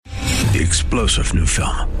The explosive new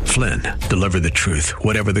film, Flynn, deliver the truth,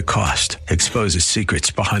 whatever the cost, exposes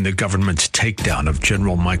secrets behind the government's takedown of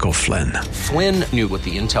General Michael Flynn. Flynn knew what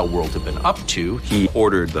the intel world had been up to. He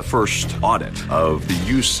ordered the first audit of the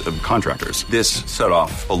use of contractors. This set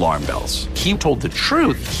off alarm bells. He told the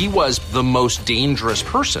truth. He was the most dangerous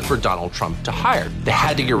person for Donald Trump to hire. They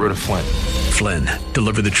had to get rid of Flynn. Flynn,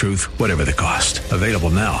 deliver the truth, whatever the cost. Available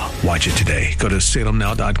now. Watch it today. Go to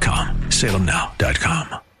salemnow.com.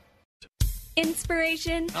 salemnow.com.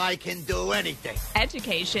 Inspiration. I can do anything.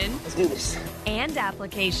 Education. Let's do this. And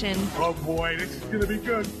application. Oh boy, this is going to be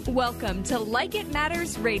good. Welcome to Like It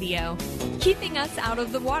Matters Radio. Keeping us out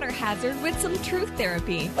of the water hazard with some truth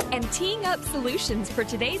therapy and teeing up solutions for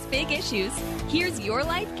today's big issues. Here's your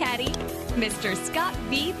life caddy, Mr. Scott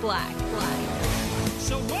V. Black.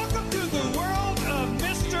 So welcome to the world of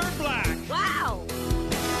Mr. Black. Wow.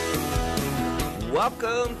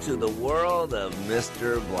 Welcome to the world of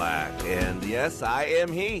Mr. Black. And yes, I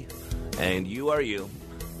am he. And you are you.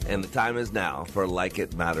 And the time is now for Like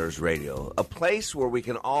It Matters Radio, a place where we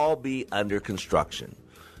can all be under construction.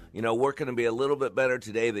 You know, we're going to be a little bit better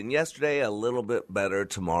today than yesterday, a little bit better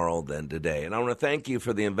tomorrow than today. And I want to thank you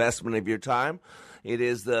for the investment of your time. It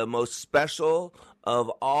is the most special of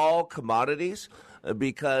all commodities,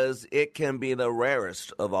 because it can be the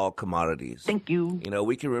rarest of all commodities. Thank you. You know,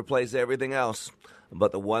 we can replace everything else,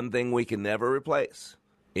 but the one thing we can never replace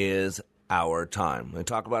is our time. I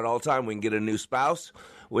talk about it all the time. We can get a new spouse.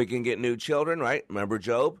 We can get new children, right? Remember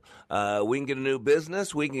Job? We can get a new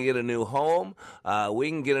business. We can get a new home. We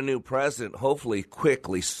can get a new president, hopefully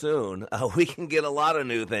quickly, soon. We can get a lot of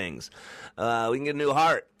new things. We can get a new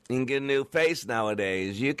heart. You can get a new face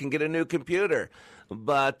nowadays. You can get a new computer.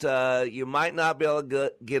 But you might not be able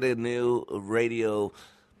to get a new radio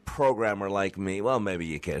programmer like me. Well, maybe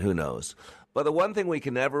you can. Who knows? But the one thing we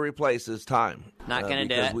can never replace is time. Not going to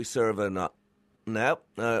do it. Because we serve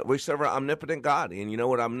we serve an omnipotent God. And you know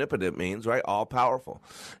what omnipotent means, right? All-powerful.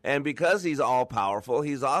 And because he's all-powerful,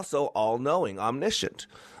 he's also all-knowing, omniscient.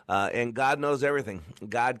 And God knows everything.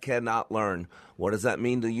 God cannot learn. What does that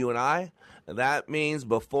mean to you and I? That means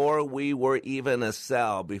before we were even a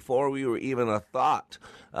cell, before we were even a thought,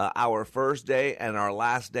 our first day and our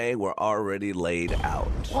last day were already laid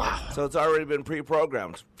out. Wow. So it's already been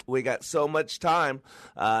pre-programmed. We got so much time,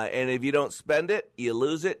 and if you don't spend it, you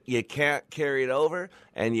lose it, you can't carry it over,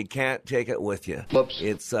 and you can't take it with you. Whoops.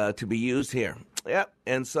 It's to be used here. Yep.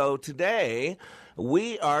 And so today,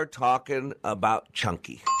 we are talking about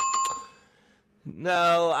chunky.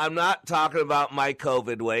 No, I'm not talking about my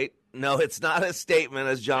COVID weight. No, it's not a statement,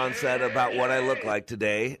 as John said, about what I look like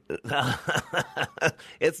today.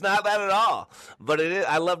 It's not that at all. But it is.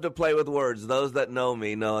 I love to play with words. Those that know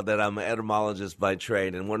me know that I'm an etymologist by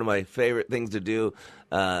trade. And one of my favorite things to do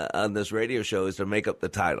on this radio show is to make up the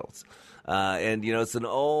titles. And, you know, it's an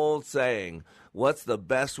old saying, what's the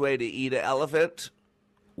best way to eat an elephant?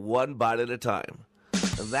 One bite at a time.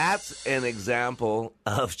 That's an example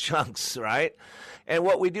of chunks, right? And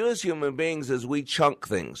what we do as human beings is we chunk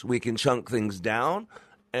things. We can chunk things down,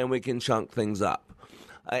 and we can chunk things up.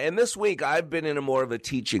 And this week, I've been in a more of a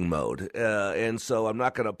teaching mode, and so I'm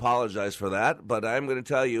not going to apologize for that, but I'm going to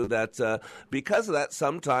tell you that because of that,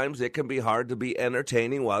 sometimes it can be hard to be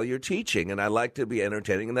entertaining while you're teaching, and I like to be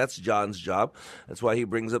entertaining, and that's John's job. That's why he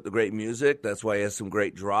brings up the great music. That's why he has some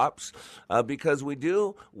great drops, because we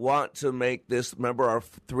do want to make this, remember our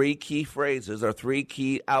three key phrases, our three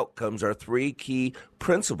key outcomes, our three key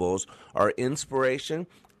principles are inspiration,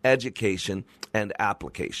 education, and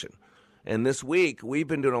application. And this week, we've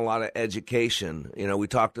been doing a lot of education. You know, we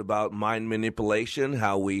talked about mind manipulation,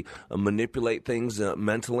 how we manipulate things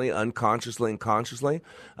mentally, unconsciously, and consciously.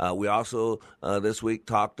 We also, this week,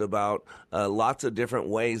 talked about lots of different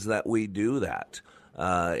ways that we do that.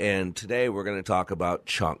 And today, we're going to talk about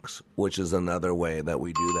chunks, which is another way that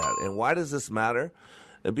we do that. And why does this matter?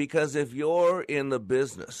 Because if you're in the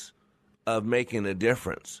business of making a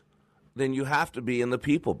difference, then you have to be in the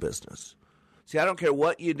people business. See, I don't care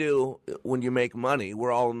what you do when you make money.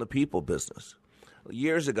 We're all in the people business.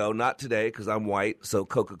 Years ago, not today because I'm white, so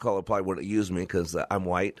Coca-Cola probably wouldn't use me because I'm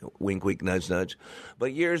white. Wink, wink, nudge, nudge.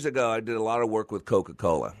 But years ago, I did a lot of work with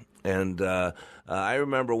Coca-Cola. And I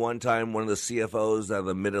remember one time one of the CFOs out of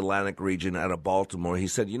the Mid-Atlantic region out of Baltimore, he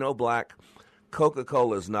said, you know, Black,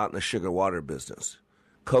 Coca-Cola is not in the sugar water business.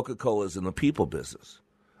 Coca-Cola is in the people business.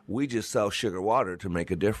 We just sell sugar water to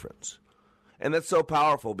make a difference. And that's so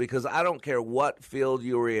powerful because I don't care what field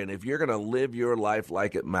you're in. If you're going to live your life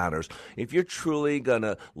like it matters, if you're truly going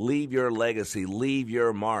to leave your legacy, leave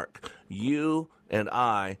your mark, you and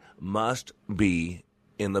I must be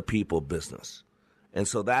in the people business. And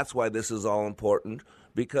so that's why this is all important,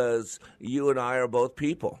 because you and I are both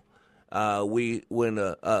people. When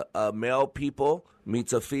a male people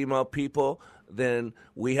meets a female people, then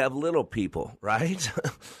we have little people, right?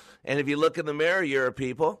 And if you look in the mirror, you're a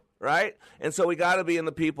people, right? And so we got to be in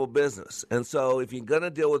the people business. And so if you're going to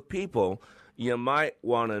deal with people, you might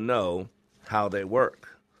want to know how they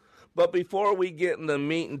work. But before we get into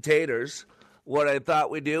meat and taters, what I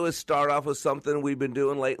thought we'd do is start off with something we've been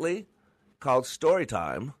doing lately called Story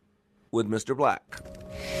Time with Mr. Black.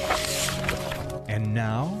 And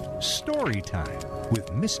now, Story Time with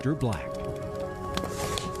Mr. Black.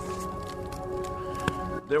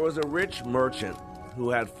 There was a rich merchant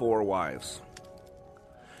who had 4 wives.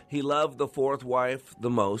 He loved the 4th wife the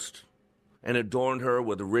most and adorned her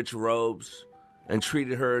with rich robes and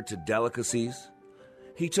treated her to delicacies.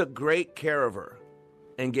 He took great care of her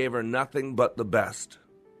and gave her nothing but the best.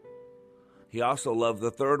 He also loved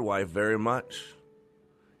the 3rd wife very much.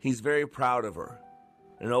 He's very proud of her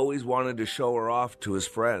and always wanted to show her off to his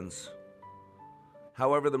friends.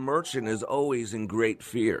 However, the merchant is always in great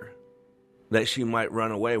fear that she might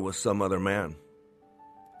run away with some other man.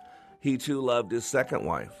 He too loved his 2nd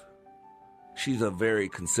wife. She's a very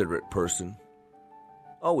considerate person,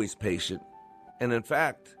 always patient, and in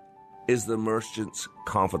fact, is the merchant's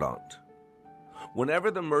confidant.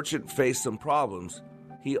 Whenever the merchant faced some problems,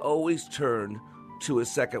 he always turned to his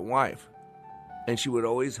 2nd wife, and she would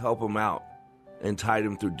always help him out and tide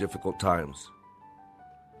him through difficult times.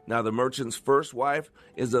 Now, the merchant's 1st wife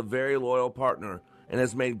is a very loyal partner and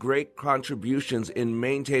has made great contributions in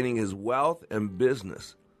maintaining his wealth and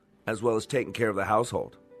business, as well as taking care of the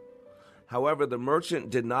household. However, the merchant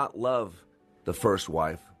did not love the 1st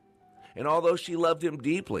wife, and although she loved him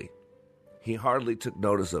deeply, he hardly took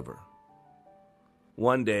notice of her.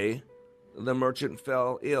 One day, the merchant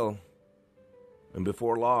fell ill, and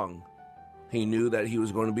before long, he knew that he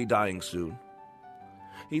was going to be dying soon.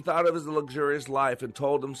 He thought of his luxurious life and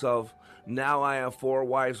told himself, now I have 4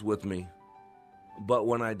 wives with me, but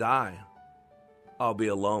when I die, I'll be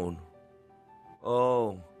alone.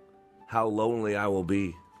 Oh, how lonely I will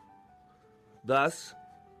be. Thus,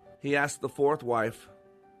 he asked the 4th wife,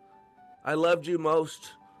 I loved you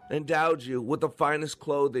most, endowed you with the finest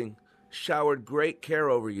clothing, showered great care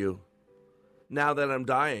over you. Now that I'm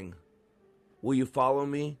dying, will you follow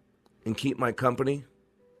me and keep my company?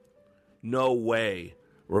 No way,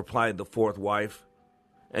 replied the 4th wife,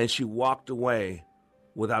 and she walked away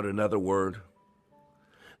without another word.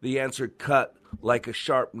 The answer cut like a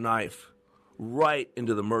sharp knife right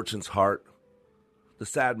into the merchant's heart. The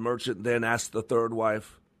sad merchant then asked the 3rd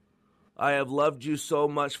wife, I have loved you so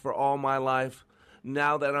much for all my life.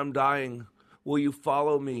 Now that I'm dying, will you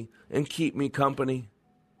follow me and keep me company?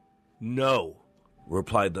 No,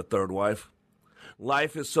 replied the 3rd wife.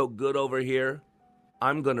 Life is so good over here,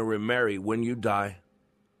 I'm going to remarry when you die.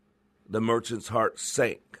 The merchant's heart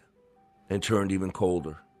sank and turned even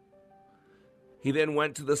colder. He then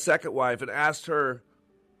went to the 2nd wife and asked her,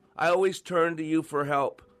 I always turn to you for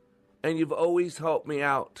help, and you've always helped me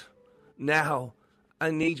out. Now,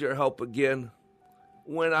 I need your help again.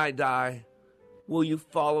 When I die, will you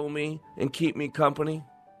follow me and keep me company?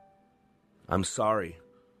 I'm sorry,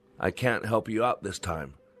 I can't help you out this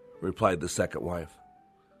time, replied the 2nd wife.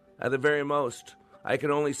 At the very most, I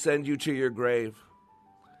can only send you to your grave.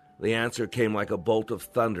 The answer came like a bolt of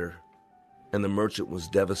thunder, and the merchant was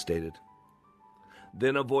devastated.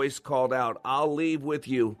 Then a voice called out, I'll leave with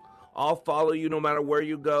you. I'll follow you no matter where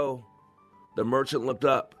you go. The merchant looked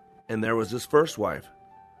up, and there was his 1st wife.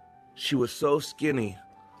 She was so skinny,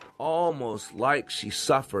 almost like she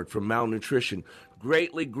suffered from malnutrition.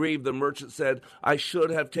 Greatly grieved, the merchant said, I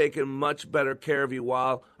should have taken much better care of you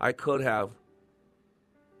while I could have.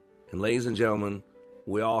 And ladies and gentlemen,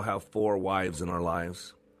 we all have 4 wives in our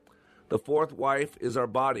lives. The 4th wife is our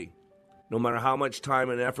body. No matter how much time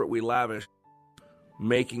and effort we lavish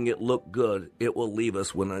making it look good, it will leave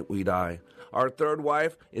us when we die. Our 3rd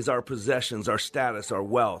wife is our possessions, our status, our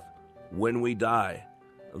wealth. When we die,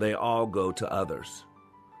 they all go to others.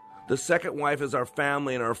 The 2nd wife is our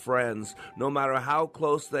family and our friends. No matter how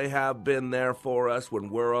close they have been there for us when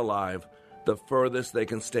we're alive, the furthest they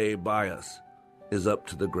can stay by us is up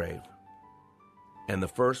to the grave. And the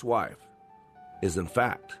 1st wife is, in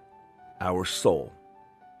fact, our soul,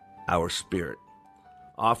 our spirit,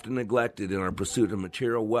 often neglected in our pursuit of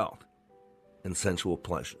material wealth and sensual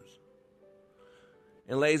pleasures.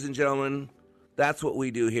 And ladies and gentlemen, that's what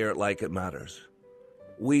we do here at Like It Matters.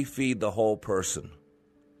 We feed the whole person,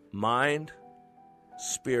 mind,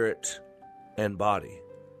 spirit, and body.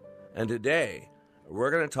 And today,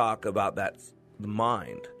 we're going to talk about that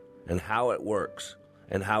mind and how it works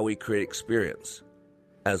and how we create experience,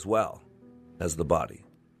 as well as the body.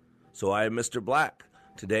 So I am Mr. Black.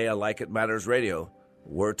 Today on Like It Matters Radio,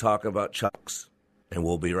 we're talking about chunks, and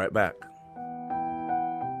we'll be right back.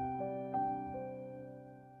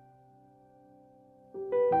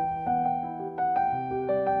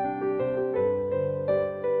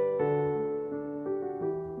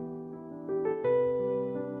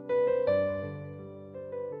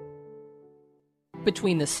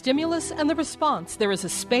 Between the stimulus and the response, there is a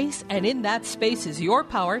space, and in that space is your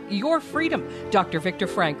power, your freedom. Dr. Viktor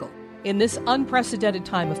Frankl. In this unprecedented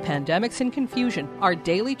time of pandemics and confusion, our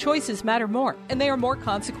daily choices matter more, and they are more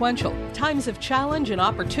consequential. Times of challenge and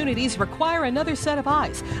opportunities require another set of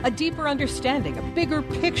eyes, a deeper understanding, a bigger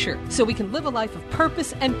picture, so we can live a life of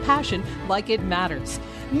purpose and passion like it matters.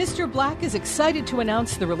 Mr. Black is excited to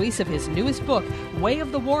announce the release of his newest book, Way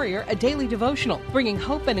of the Warrior, a daily devotional, bringing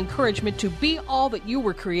hope and encouragement to be all that you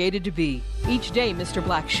were created to be. Each day, Mr.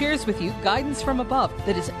 Black shares with you guidance from above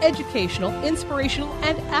that is educational, inspirational,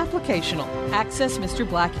 and applicational. Access Mr.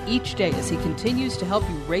 Black each day as he continues to help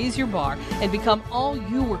you raise your bar and become all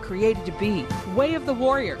you were created to be. Way of the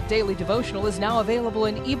Warrior daily devotional is now available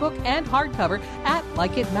in ebook and hardcover at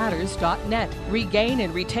likeitmatters.net. Regain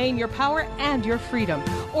and retain your power and your freedom.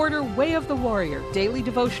 Order Way of the Warrior daily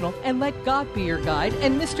devotional and let God be your guide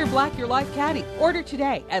and Mr. Black your life caddy. Order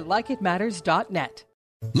today at likeitmatters.net.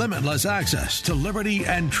 Limitless access to liberty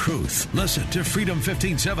and truth. Listen to Freedom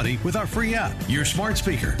 1570 with our free app, your smart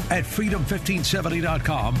speaker at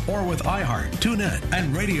freedom1570.com or with iHeart, TuneIn,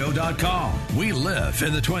 and radio.com. We live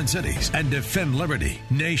in the Twin Cities and defend liberty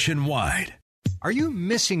nationwide. Are you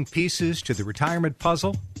missing pieces to the retirement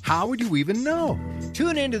puzzle? How would you even know?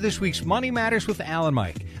 Tune in to this week's Money Matters with Al and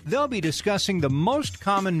Mike. They'll be discussing the most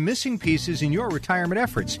common missing pieces in your retirement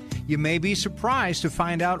efforts. You may be surprised to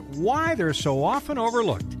find out why they're so often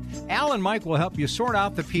overlooked. Al and Mike will help you sort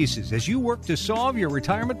out the pieces as you work to solve your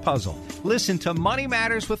retirement puzzle. Listen to Money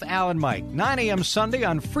Matters with Al and Mike, 9 a.m. Sunday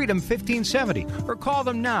on Freedom 1570, or call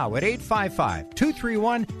them now at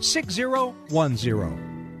 855-231-6010.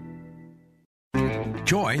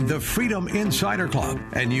 Join the Freedom Insider Club,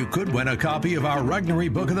 and you could win a copy of our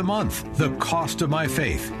Regnery Book of the Month, The Cost of My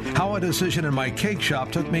Faith, How a Decision in My Cake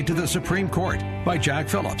Shop Took Me to the Supreme Court, by Jack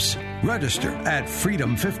Phillips. Register at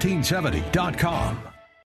freedom1570.com.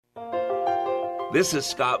 This is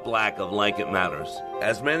Scott Black of Like It Matters.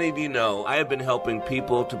 As many of you know, I have been helping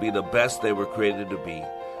people to be the best they were created to be.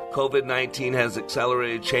 COVID-19 has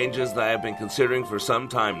accelerated changes that I have been considering for some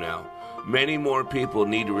time now. Many more people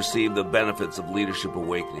need to receive the benefits of Leadership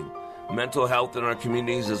Awakening. Mental health in our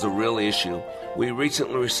communities is a real issue. We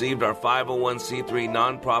recently received our 501c3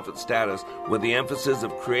 nonprofit status with the emphasis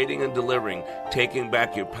of creating and delivering, taking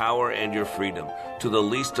back your power and your freedom to the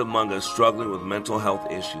least among us struggling with mental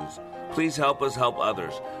health issues. Please help us help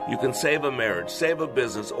others. You can save a marriage, save a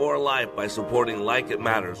business, or a life by supporting Like It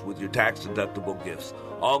Matters with your tax-deductible gifts.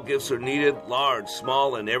 All gifts are needed, large,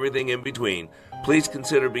 small, and everything in between. Please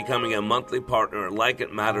consider becoming a monthly partner at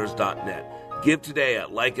likeitmatters.net. Give today at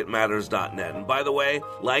likeitmatters.net. And by the way,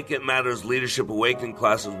 Like It Matters Leadership Awakening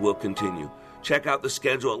classes will continue. Check out the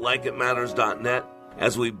schedule at likeitmatters.net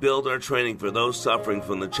as we build our training for those suffering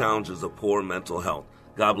from the challenges of poor mental health.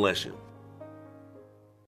 God bless you.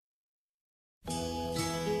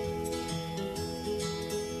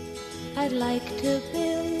 I'd like to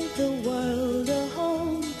build the world a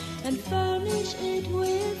home and furnish it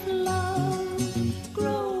with love.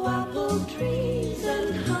 Grow apple trees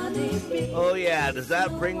and honeybees. Oh yeah, does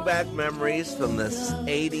that bring back memories from the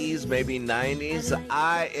 80s, maybe 90s?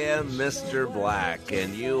 I am Mr. Black,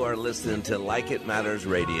 and you are listening to Like It Matters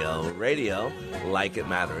Radio. Radio, like it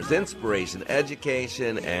matters. Inspiration,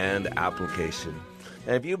 education, and application.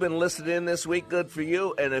 And if you've been listening this week, good for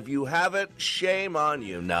you. And if you haven't, shame on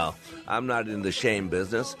you. No, I'm not in the shame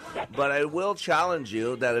business. But I will challenge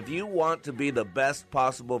you that if you want to be the best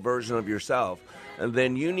possible version of yourself,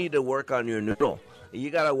 then you need to work on your noodle. You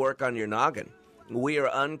got to work on your noggin. We are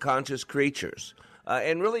unconscious creatures.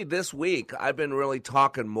 And really this week, I've been really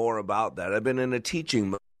talking more about that. I've been in a teaching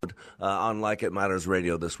mode on Like It Matters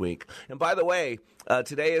Radio this week. And by the way,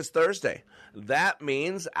 today is Thursday. That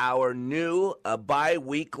means our new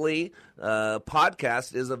bi-weekly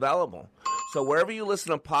podcast is available. So wherever you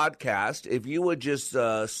listen to podcasts, if you would just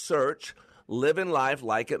search Living Life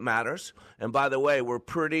Like It Matters. And by the way, we're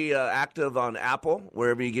pretty active on Apple.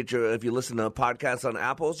 Wherever you get if you listen to podcasts on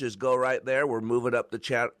Apples, just go right there. We're moving up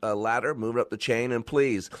the ladder, moving up the chain. And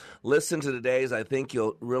please listen to today's. I think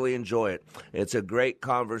you'll really enjoy it. It's a great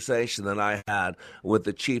conversation that I had with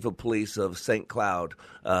the chief of police of St. Cloud,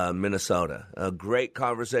 Minnesota. A great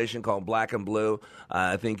conversation called Black and Blue.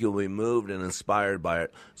 I think you'll be moved and inspired by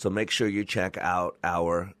it. So make sure you check out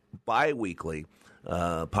our bi-weekly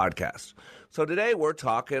podcast. So today we're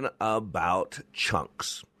talking about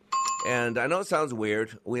chunks. And I know it sounds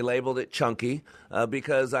weird. We labeled it chunky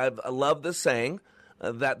because I love the saying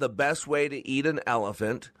that the best way to eat an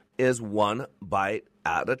elephant is one bite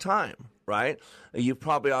at a time, right? You've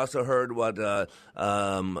probably also heard what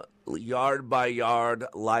yard by yard,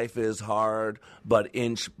 life is hard, but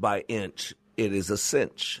inch by inch, it is a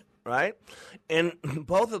cinch, right? And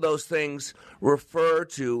both of those things refer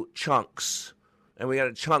to chunks, and we got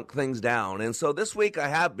to chunk things down. And so this week I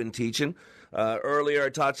have been teaching. Earlier, I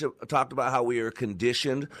talked about how we are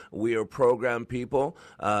conditioned, we are programmed people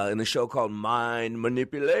in the show called Mind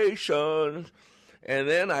Manipulation. And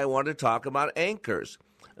then I want to talk about anchors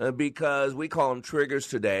because we call them triggers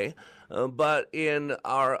today. But in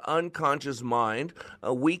our unconscious mind,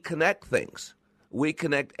 we connect things. We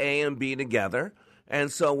connect A and B together.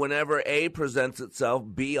 And so whenever A presents itself,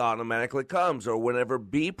 B automatically comes. Or whenever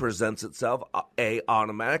B presents itself, A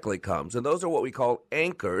automatically comes. And those are what we call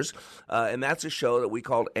anchors. And that's a show that we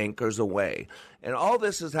called Anchors Away. And all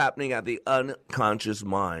this is happening at the unconscious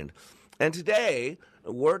mind. And today,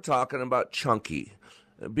 we're talking about chunky.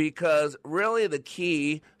 Because really the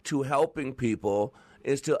key to helping people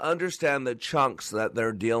is to understand the chunks that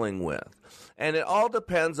they're dealing with. And it all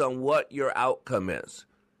depends on what your outcome is.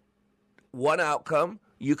 One outcome,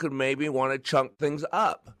 you could maybe want to chunk things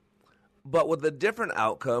up. But with a different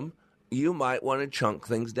outcome, you might want to chunk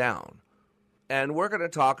things down. And we're going to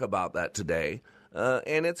talk about that today.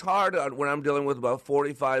 And it's hard when I'm dealing with about a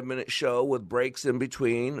 45-minute show with breaks in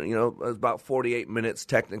between, about 48 minutes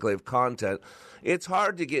technically of content. It's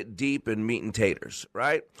hard to get deep in meat and taters,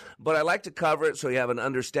 right? But I like to cover it so you have an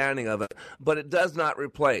understanding of it. But it does not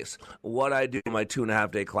replace what I do in my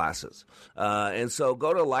 2.5-day classes. And so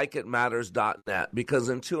go to likeitmatters.net because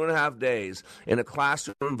in 2.5 days, in a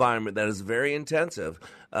classroom environment that is very intensive,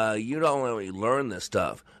 you don't only learn this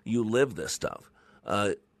stuff, you live this stuff.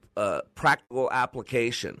 Practical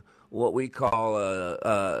application, what we call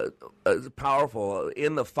powerful,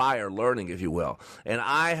 in the fire learning, if you will. And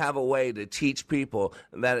I have a way to teach people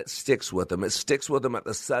that it sticks with them. It sticks with them at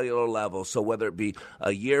the cellular level. So whether it be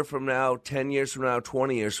a year from now, 10 years from now,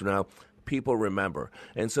 20 years from now, people remember.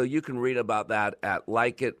 And so you can read about that at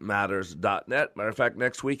likeitmatters.net. Matter of fact,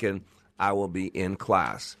 next weekend, I will be in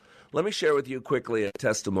class. Let me share with you quickly a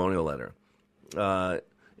testimonial letter.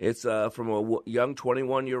 It's from a young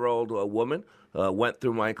 21-year-old woman. Went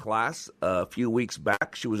through my class a few weeks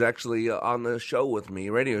back. She was actually on the show with me,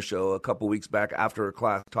 radio show, a couple weeks back after her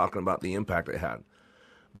class, talking about the impact it had.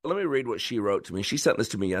 But let me read what she wrote to me. She sent this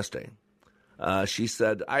to me yesterday. She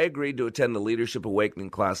said, I agreed to attend the Leadership Awakening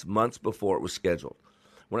class months before it was scheduled.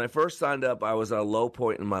 When I first signed up, I was at a low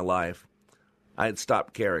point in my life. I had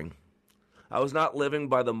stopped caring. I was not living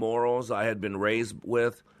by the morals I had been raised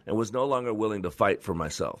with and was no longer willing to fight for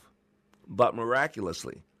myself. But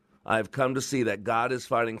miraculously, I have come to see that God is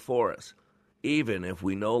fighting for us, even if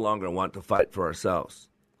we no longer want to fight for ourselves.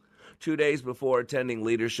 2 days before attending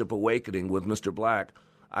Leadership Awakening with Mr. Black,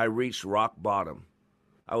 I reached rock bottom.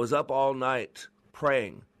 I was up all night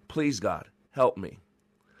praying, please God, help me.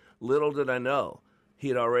 Little did I know, he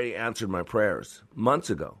had already answered my prayers months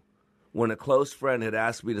ago when a close friend had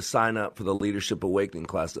asked me to sign up for the Leadership Awakening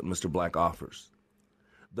class that Mr. Black offers.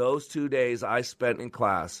 Those 2 days I spent in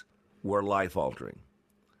class were life-altering.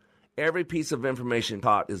 Every piece of information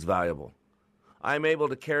taught is valuable. I am able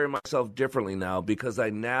to carry myself differently now because I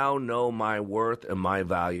now know my worth and my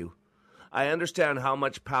value. I understand how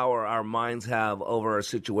much power our minds have over our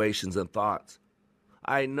situations and thoughts.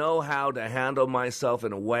 I know how to handle myself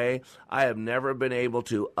in a way I have never been able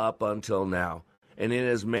to up until now, and it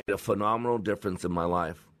has made a phenomenal difference in my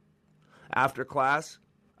life. After class,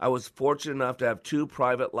 I was fortunate enough to have 2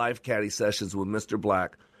 private Life Caddy sessions with Mr.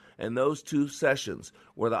 Black, and those 2 sessions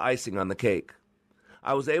were the icing on the cake.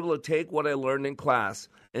 I was able to take what I learned in class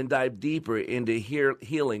and dive deeper into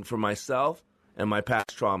healing for myself and my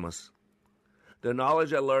past traumas. The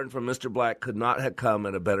knowledge I learned from Mr. Black could not have come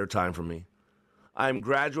at a better time for me. I am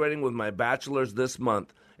graduating with my bachelor's this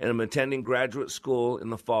month and am attending graduate school in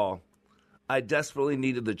the fall. I desperately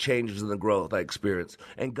needed the changes and the growth I experienced,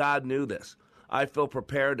 and God knew this. I feel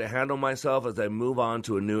prepared to handle myself as I move on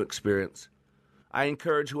to a new experience. I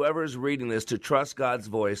encourage whoever is reading this to trust God's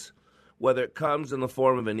voice, whether it comes in the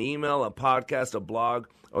form of an email, a podcast, a blog,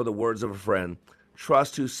 or the words of a friend.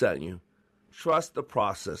 Trust who sent you. Trust the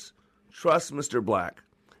process. Trust Mr. Black,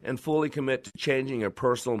 and fully commit to changing your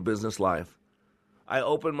personal and business life. I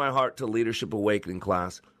opened my heart to Leadership Awakening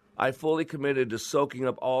class. I fully committed to soaking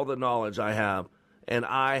up all the knowledge I have, and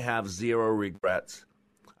I have zero regrets.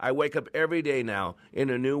 I wake up every day now in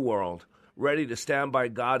a new world, ready to stand by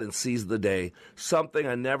God and seize the day. Something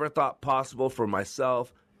I never thought possible for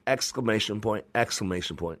myself, exclamation point,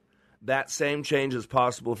 exclamation point. That same change is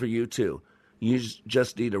possible for you too. You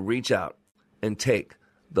just need to reach out and take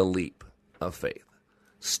the leap of faith.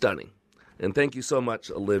 Stunning. And thank you so much,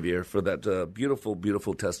 Olivia, for that beautiful,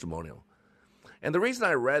 beautiful testimonial. And the reason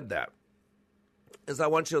I read that is I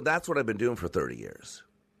want you to know that's what I've been doing for 30 years.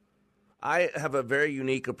 I have a very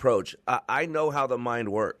unique approach. I know how the mind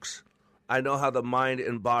works. I know how the mind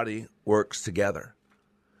and body works together.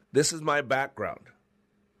 This is my background.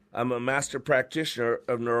 I'm a master practitioner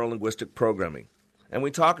of neuro-linguistic programming. And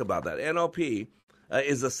we talk about that. NLP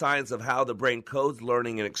is the science of how the brain codes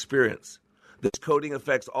learning and experience. This coding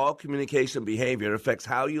affects all communication behavior. It affects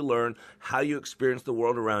how you learn, how you experience the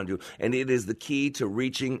world around you, and it is the key to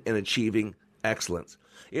reaching and achieving excellence.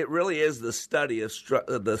 It really is the study of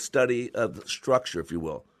structure, if you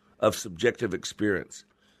will, of subjective experience.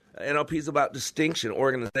 NLP is about distinction,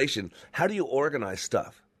 organization. How do you organize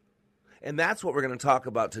stuff? And that's what we're going to talk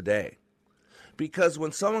about today. Because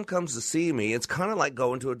when someone comes to see me, it's kind of like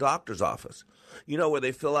going to a doctor's office. You know, where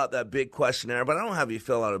they fill out that big questionnaire, but I don't have you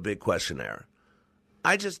fill out a big questionnaire.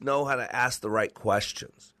 I just know how to ask the right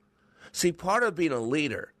questions. See, part of being a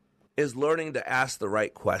leader is learning to ask the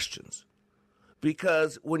right questions.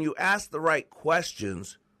 Because when you ask the right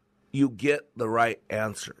questions, you get the right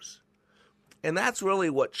answers. And that's really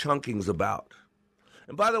what chunking's about.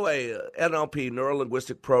 And by the way, NLP,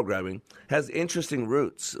 neuro-linguistic programming, has interesting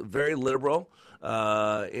roots, very liberal.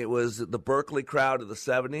 It was the Berkeley crowd of the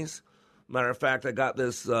 70s. Matter of fact, I got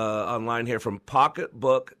this online here from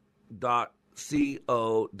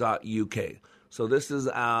pocketbook.co.uk. So this is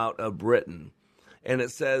out of Britain. And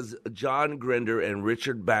it says John Grinder and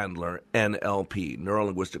Richard Bandler, NLP,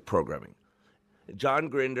 neuro-linguistic programming. John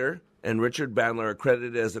Grinder and Richard Bandler are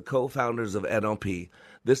credited as the co-founders of NLP.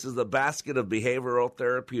 This is the basket of behavioral,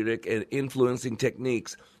 therapeutic, and influencing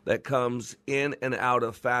techniques that comes in and out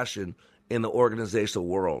of fashion in the organizational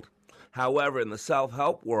world. However, in the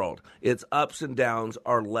self-help world, its ups and downs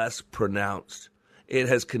are less pronounced. It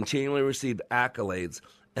has continually received accolades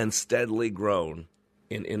and steadily grown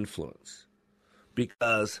in influence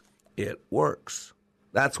because it works.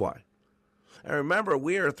 That's why. And remember,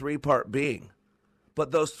 we are a three-part being,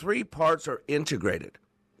 but those three parts are integrated,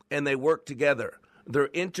 and they work together. They're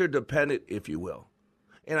interdependent, if you will.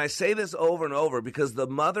 And I say this over and over because the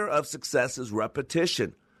mother of success is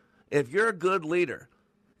repetition. If you're a good leader,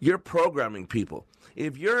 you're programming people.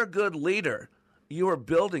 If you're a good leader, you are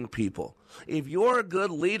building people. If you're a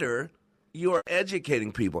good leader, you are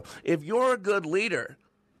educating people. If you're a good leader,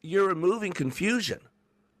 you're removing confusion.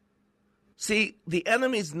 See, the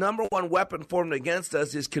enemy's number one weapon formed against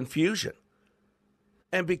us is confusion.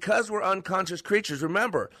 And because we're unconscious creatures,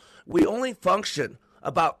 remember, we only function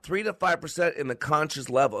about 3 to 5% in the conscious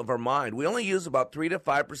level of our mind. We only use about 3 to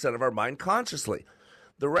 5% of our mind consciously.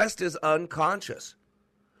 The rest is unconscious.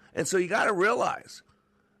 And so you got to realize,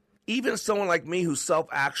 even someone like me who's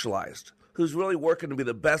self-actualized, who's really working to be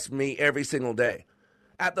the best me every single day,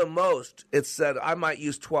 at the most, it's said I might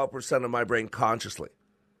use 12% of my brain consciously.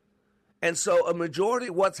 And so a majority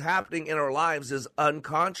of what's happening in our lives is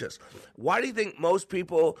unconscious. Why do you think most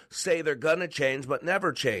people say they're going to change but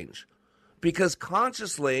never change? Because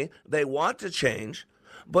consciously they want to change,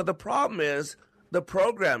 but the problem is the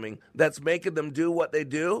programming that's making them do what they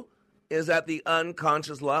do is at the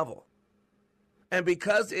unconscious level. And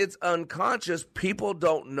because it's unconscious, people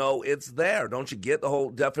don't know it's there. Don't you get the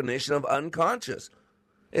whole definition of unconscious?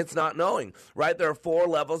 It's not knowing, right? There are 4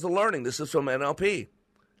 levels of learning. This is from NLP.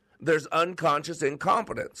 There's unconscious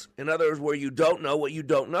incompetence. In other words, where you don't know what you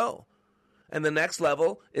don't know. And the next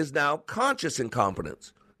level is now conscious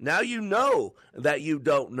incompetence. Now you know that you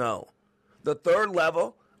don't know. The third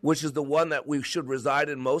level, which is the one that we should reside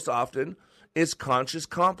in most often, is conscious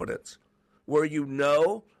competence, where you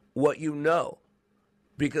know what you know.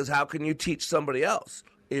 Because how can you teach somebody else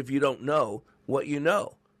if you don't know what you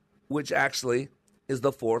know? Which actually is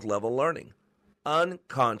the 4th level learning.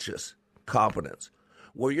 Unconscious competence,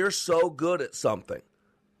 where you're so good at something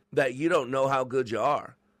that you don't know how good you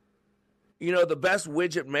are. You know, the best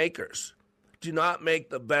widget makers do not make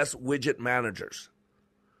the best widget managers.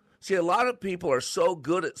 See, a lot of people are so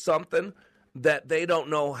good at something that they don't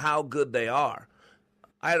know how good they are.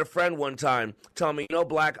 I had a friend one time tell me,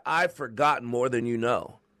 Black, I've forgotten more than you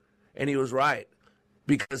know. And he was right,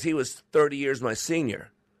 because he was 30 years my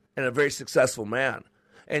senior and a very successful man.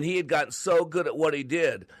 And he had gotten so good at what he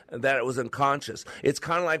did that it was unconscious. It's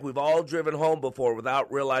kind of like we've all driven home before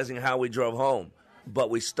without realizing how we drove home. but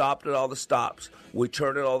we stopped at all the stops. We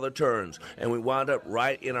turned at all the turns, and we wound up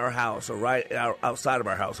right in our house, or outside of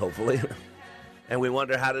our house, hopefully. And we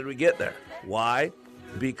wonder, how did we get there? Why?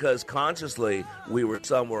 Because consciously we were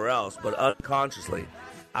somewhere else, but unconsciously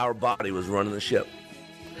our body was running the ship.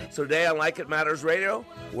 So today on Like It Matters Radio,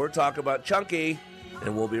 we're talking about Chunky,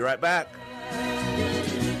 and we'll be right back.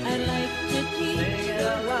 I like to teach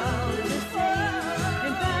the world to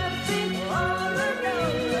say, in perfect harmony.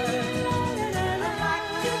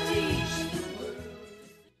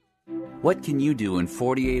 What can you do in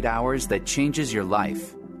 48 hours that changes your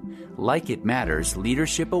life? Like It Matters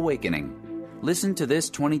Leadership Awakening. Listen to this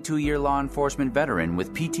 22-year law enforcement veteran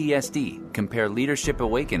with PTSD compare Leadership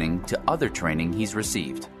Awakening to other training he's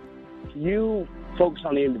received. You focus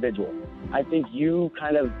on the individual. I think you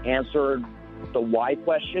kind of answered the why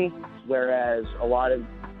question, whereas a lot of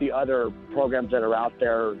the other programs that are out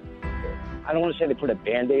there, I don't want to say they put a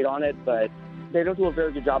Band-Aid on it, but they don't do a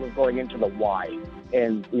very good job of going into the why.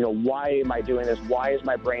 And, why am I doing this? Why is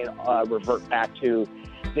my brain revert back to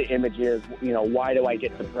the images? Why do I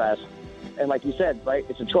get depressed? And like you said, right,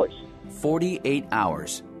 it's a choice. 48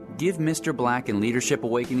 hours. Give Mr. Black and Leadership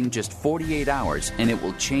Awakening just 48 hours, and it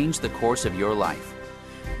will change the course of your life.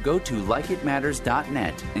 Go to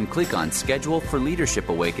likeitmatters.net and click on Schedule for Leadership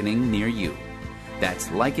Awakening near you. That's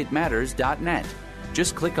likeitmatters.net.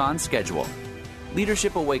 Just click on Schedule.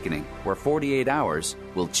 Leadership Awakening, where 48 hours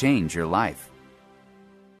will change your life.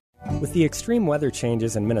 With the extreme weather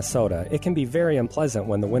changes in Minnesota, it can be very unpleasant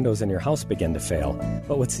when the windows in your house begin to fail.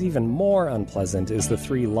 But what's even more unpleasant is the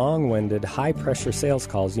 3 long-winded, high-pressure sales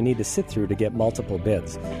calls you need to sit through to get multiple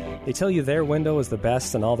bids. They tell you their window is the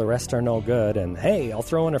best and all the rest are no good, and hey, I'll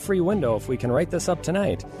throw in a free window if we can write this up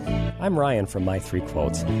tonight. I'm Ryan from My 3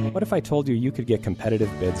 Quotes. What if I told you you could get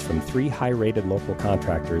competitive bids from 3 high-rated local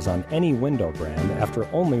contractors on any window brand after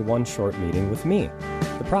only one short meeting with me?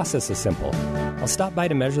 The process is simple. I'll stop by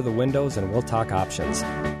to measure the windows and we'll talk options.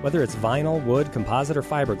 Whether it's vinyl, wood, composite, or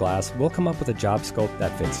fiberglass, we'll come up with a job scope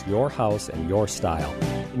that fits your house and your style.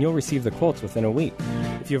 And you'll receive the quotes within a week.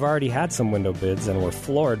 If you've already had some window bids and were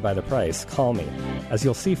floored by the price, call me. As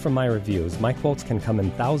you'll see from my reviews, my quotes can come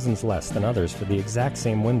in thousands less than others for the exact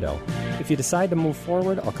same window. If you decide to move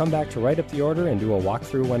forward, I'll come back to write up the order and do a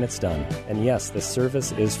walkthrough when it's done. And yes, this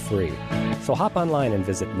service is free. So hop online and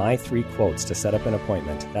visit My 3 Quotes to set up an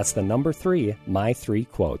appointment. That's the number 3, My 3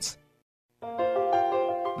 Quotes.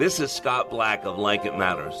 This is Scott Black of Like It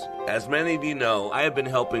Matters. As many of you know, I have been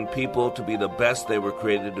helping people to be the best they were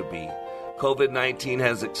created to be. COVID-19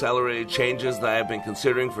 has accelerated changes that I have been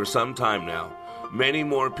considering for some time now. Many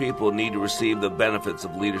more people need to receive the benefits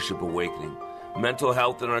of Leadership Awakening. Mental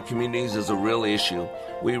health in our communities is a real issue.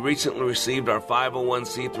 We recently received our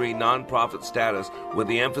 501c3 nonprofit status with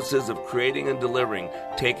the emphasis of creating and delivering,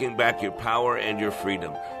 taking back your power and your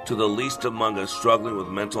freedom to the least among us struggling with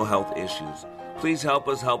mental health issues. Please help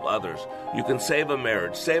us help others. You can save a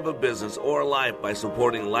marriage, save a business, or a life by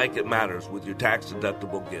supporting Like It Matters with your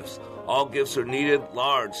tax-deductible gifts. All gifts are needed,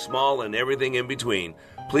 large, small, and everything in between.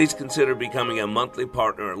 Please consider becoming a monthly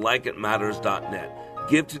partner at likeitmatters.net.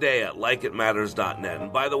 Give today at likeitmatters.net.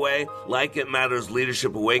 And by the way, Like It Matters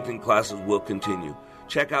Leadership Awakening classes will continue.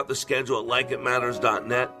 Check out the schedule at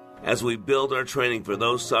likeitmatters.net as we build our training for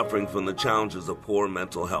those suffering from the challenges of poor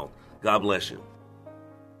mental health. God bless you.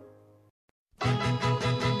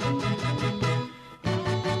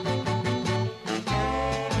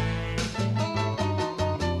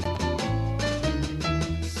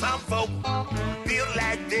 Some folk feel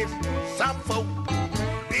like this, some folk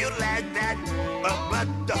feel like that, but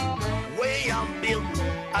the way I'm built,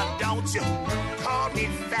 don't you call me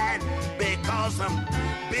fat because I'm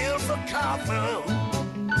built for comfort.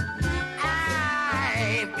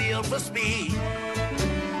 I ain't built for speed.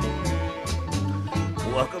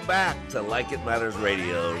 Welcome back to Like It Matters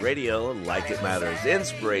Radio. Radio, like it matters.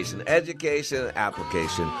 Inspiration, education,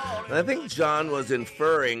 application. And I think John was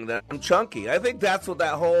inferring that I'm chunky. I think that's what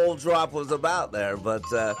that whole drop was about there. But,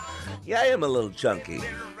 yeah, I am a little chunky.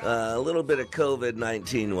 A little bit of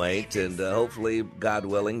COVID-19 weight. And hopefully, God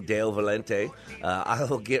willing, Dale Valente, I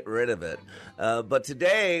will get rid of it. But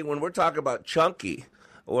today, when we're talking about chunky,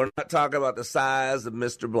 we're not talking about the size of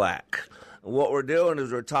Mr. Black. What we're doing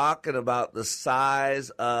is we're talking about the size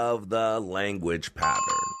of the language pattern.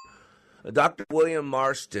 Dr. William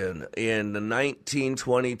Marston, in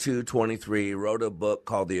 1922-23, wrote a book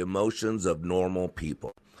called The Emotions of Normal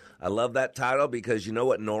People. I love that title because you know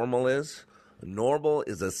what normal is? Normal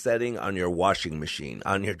is a setting on your washing machine,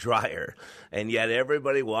 on your dryer. And yet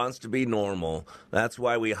everybody wants to be normal. That's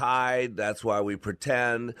why we hide. That's why we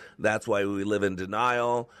pretend. That's why we live in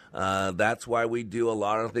denial. That's why we do a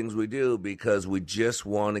lot of things we do, because we just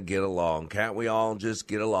want to get along. Can't we all just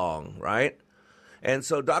get along, right? And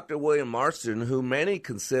so Dr. William Marston, who many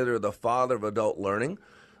consider the father of adult learning,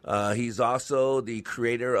 he's also the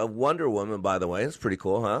creator of Wonder Woman, by the way. It's pretty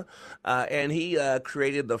cool, huh? And he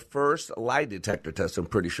created the first lie detector test. I'm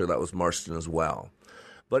pretty sure that was Marston as well.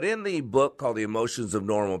 But in the book called The Emotions of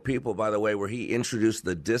Normal People, by the way, where he introduced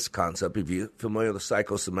the DISC concept, if you're familiar with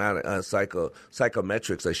psychometrics,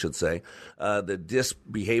 I should say, the DISC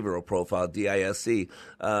behavioral profile, DISC,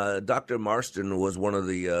 Dr. Marston was one of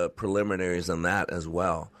the preliminaries on that as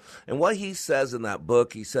well. And what he says in that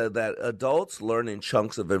book, he said that adults learn in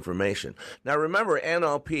chunks of information. Now, remember,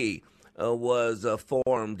 NLP was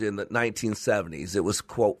formed in the 1970s. It was,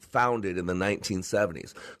 quote, founded in the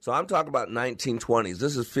 1970s. So I'm talking about 1920s.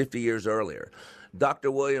 This is 50 years earlier.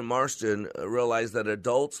 Dr. William Marston realized that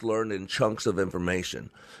adults learn in chunks of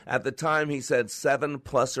information. At the time, he said 7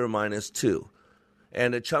 plus or minus 2.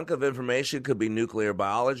 And a chunk of information could be nuclear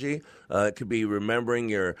biology. It could be remembering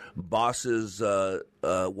your boss's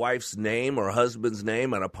wife's name or husband's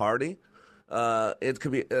name at a party. It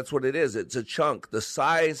could be, that's what it is. It's a chunk. The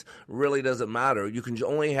size really doesn't matter. You can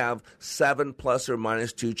only have 7 plus or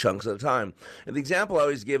minus 2 chunks at a time. And the example I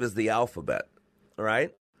always give is the alphabet, all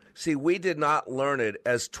right? See, we did not learn it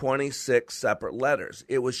as 26 separate letters.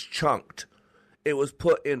 It was chunked. It was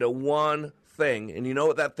put into one thing. And you know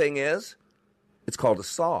what that thing is? It's called a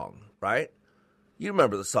song, right? You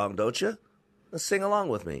remember the song, don't you? Let's sing along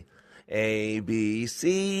with me. A, B,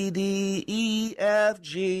 C, D, E, F,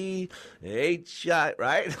 G, H, I,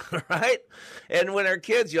 right? Right? And when our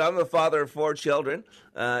kids, I'm the father of 4 children,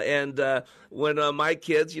 and when my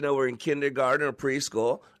kids, were in kindergarten or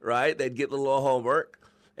preschool, right, they'd get the little homework,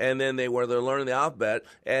 and then they're learning the alphabet,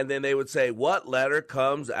 and then they would say, what letter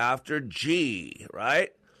comes after G, right?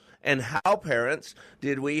 And how, parents,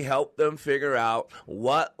 did we help them figure out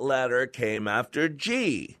what letter came after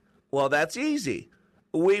G? Well, that's easy.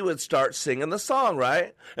 We would start singing the song,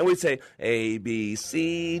 right? And we'd say A, B,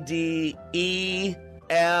 C, D, E,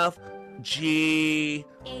 F, G,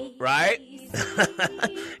 right?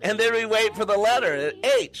 And then we wait for the letter,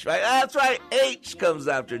 H, right? That's right, H comes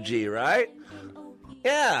after G, right?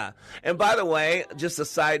 Yeah. And by the way, just a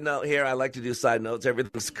side note here, I like to do side notes.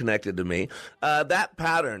 Everything's connected to me. That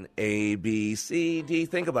pattern, A, B, C, D,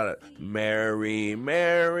 think about it. Mary,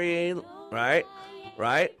 Mary, right?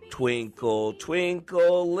 Right? Twinkle,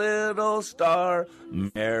 twinkle, little star,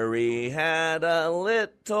 Mary had a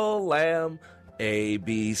little lamb. A,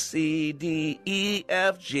 B, C, D, E,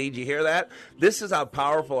 F, G. Do you hear that? This is how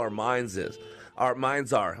powerful our minds is. Our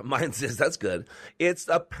minds are. Minds is, that's good. It's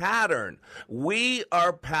a pattern. We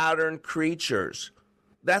are pattern creatures.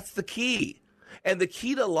 That's the key. And the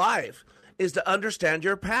key to life is to understand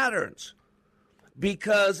your patterns.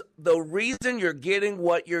 Because the reason you're getting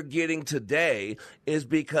what you're getting today is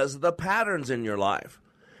because of the patterns in your life.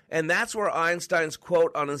 And that's where Einstein's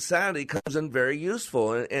quote on insanity comes in very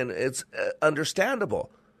useful, and it's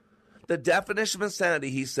understandable. The definition of insanity,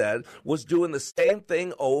 he said, was doing the same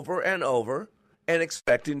thing over and over and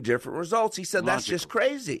expecting different results. He said that's just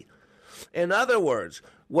crazy. In other words,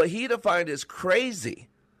 what he defined as crazy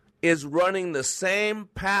is running the same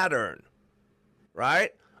pattern,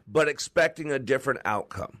 right? But expecting a different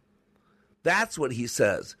outcome. That's what he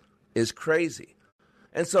says is crazy.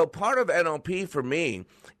 And so part of NLP for me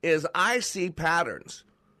is I see patterns.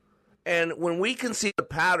 And when we can see the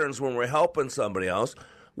patterns when we're helping somebody else,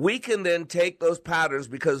 we can then take those patterns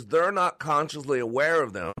because they're not consciously aware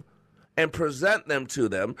of them and present them to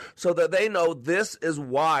them so that they know this is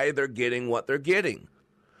why they're getting what they're getting.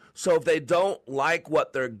 So if they don't like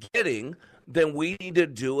what they're getting, then we need to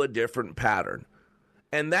do a different pattern.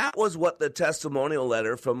 And that was what the testimonial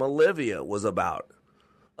letter from Olivia was about.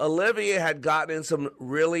 Olivia had gotten in some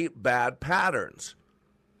really bad patterns.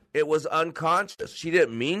 It was unconscious. She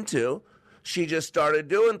didn't mean to. She just started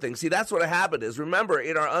doing things. See, that's what a habit is. Remember,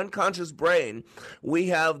 in our unconscious brain, we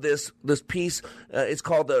have this piece, it's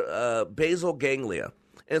called the basal ganglia.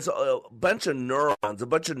 And it's a bunch of neurons, a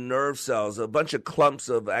bunch of nerve cells, a bunch of clumps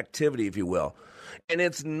of activity, if you will. And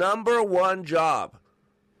its number one job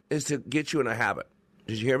is to get you in a habit.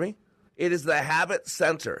 Did you hear me? It is the habit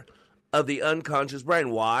center of the unconscious brain.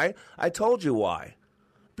 Why? I told you why.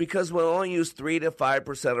 Because we only use 3 to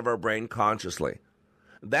 5% of our brain consciously.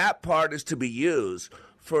 That part is to be used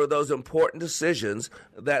for those important decisions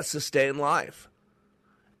that sustain life.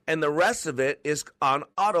 And the rest of it is on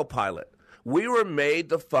autopilot. We were made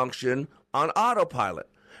to function on autopilot.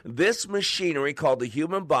 This machinery called the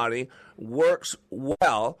human body works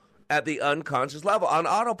well at the unconscious level on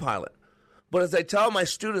autopilot. But as I tell my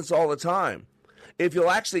students all the time, if you'll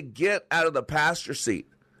actually get out of the passenger seat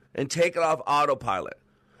and take it off autopilot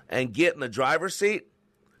and get in the driver's seat,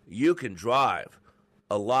 you can drive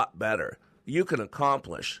a lot better. You can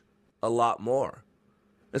accomplish a lot more.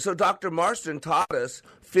 And so Dr. Marston taught us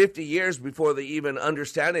 50 years before the even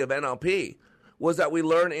understanding of NLP was that we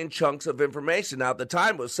learn in chunks of information. Now, at the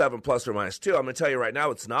time, it was 7 plus or minus 2. I'm going to tell you right now,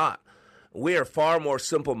 it's not. We are far more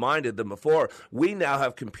simple-minded than before. We now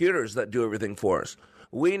have computers that do everything for us.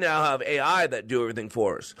 We now have AI that do everything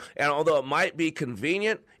for us. And although it might be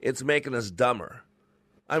convenient, it's making us dumber.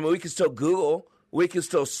 I mean, we can still Google, we can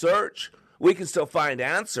still search, we can still find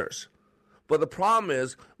answers. But the problem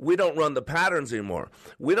is we don't run the patterns anymore.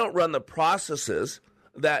 We don't run the processes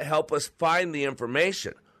that help us find the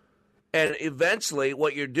information. And eventually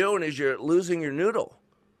what you're doing is you're losing your noodle,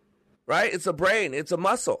 right? It's a brain, it's a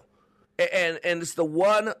muscle. And it's the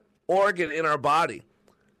one organ in our body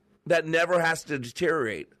that never has to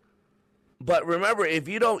deteriorate. But remember, if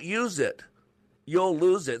you don't use it, you'll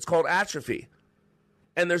lose it. It's called atrophy.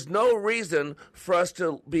 And there's no reason for us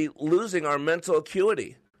to be losing our mental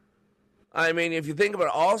acuity. I mean, if you think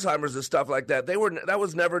about Alzheimer's and stuff like that, that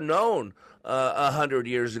was never known 100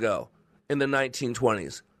 years ago in the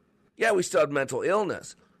 1920s. Yeah, we still had mental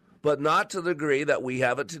illness, but not to the degree that we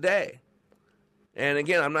have it today. And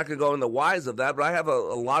again, I'm not going to go into the whys of that, but I have a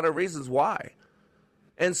lot of reasons why.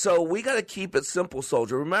 And so we got to keep it simple,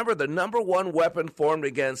 soldier. Remember, the number one weapon formed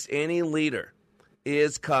against any leader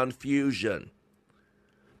is confusion.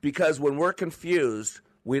 Because when we're confused,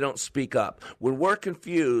 we don't speak up. When we're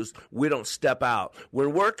confused, we don't step out.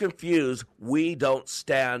 When we're confused, we don't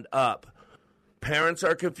stand up. Parents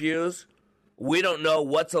are confused. We don't know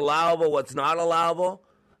what's allowable, what's not allowable.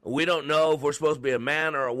 We don't know if we're supposed to be a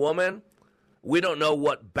man or a woman. We don't know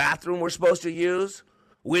what bathroom we're supposed to use.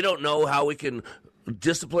 We don't know how we can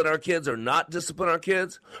discipline our kids or not discipline our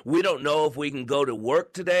kids. We don't know if we can go to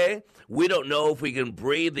work today. We don't know if we can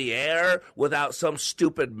breathe the air without some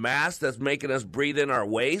stupid mask that's making us breathe in our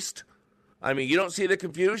waste. I mean, you don't see the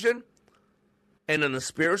confusion? And on the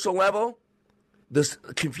spiritual level, this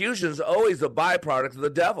confusion is always a byproduct of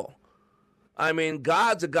the devil. I mean,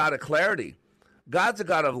 God's a God of clarity. God's a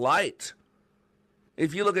God of light.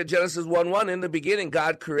 If you look at Genesis 1:1, in the beginning,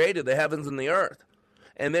 God created the heavens and the earth.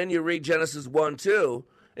 And then you read Genesis 1:2,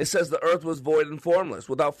 it says the earth was void and formless,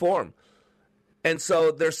 without form. And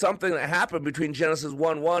so there's something that happened between Genesis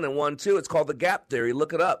 1:1 and 1:2. It's called the gap theory.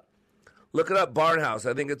 Look it up. Look it up, Barnhouse.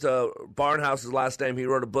 I think it's Barnhouse's last name. He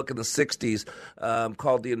wrote a book in the 60s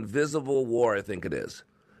called The Invisible War, I think it is.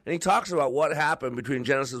 And he talks about what happened between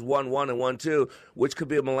Genesis 1:1 and 1:2, which could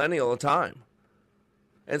be a millennial of time.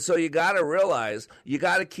 And so you got to realize, you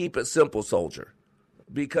got to keep it simple, soldier,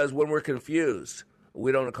 because when we're confused,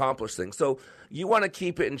 we don't accomplish things. So you want to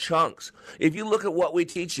keep it in chunks. If you look at what we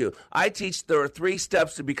teach you, I teach there are 3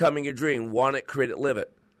 steps to becoming your dream. Want it, create it, live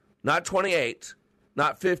it. Not 28,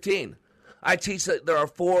 not 15. I teach that there are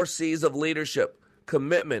 4 C's of leadership: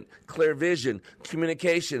 commitment, clear vision,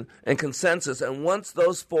 communication, and consensus. And once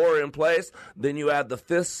those 4 are in place, then you add the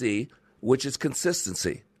 5th C, which is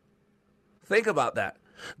consistency. Think about that.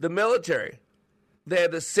 The military, they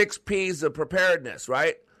have the 6 P's of preparedness,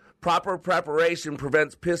 right? Proper preparation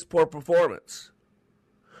prevents piss-poor performance.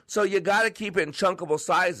 So you got to keep it in chunkable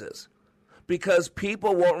sizes because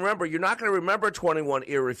people won't remember. You're not going to remember 21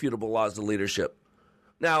 irrefutable laws of leadership.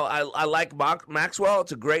 Now, I like Maxwell.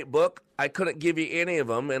 It's a great book. I couldn't give you any of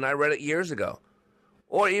them, and I read it years ago.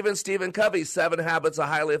 Or even Stephen Covey's 7 Habits of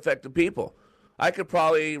Highly Effective People. I could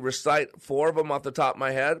probably recite 4 of them off the top of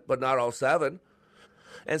my head, but not all 7.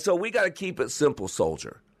 And so we got to keep it simple,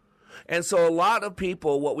 soldier. And so a lot of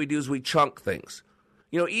people, what we do is we chunk things.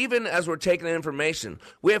 You know, even as we're taking in information,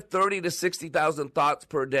 we have 30 to 60,000 thoughts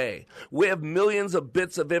per day. We have millions of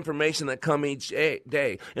bits of information that come each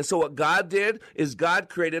day. And so what God did is God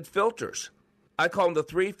created filters. I call them the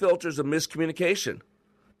 3 filters of miscommunication: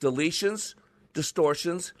 deletions,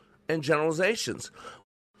 distortions, and generalizations.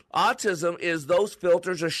 Autism is those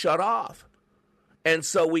filters are shut off. And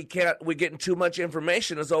so we're getting too much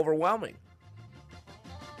information. It's overwhelming.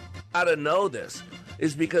 How to know this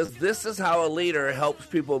is because this is how a leader helps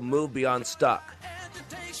people move beyond stuck.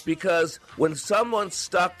 Because when someone's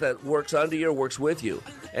stuck that works under you or works with you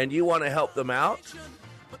and you want to help them out,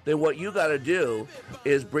 then what you got to do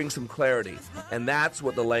is bring some clarity. And that's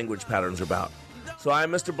what the language pattern's about. So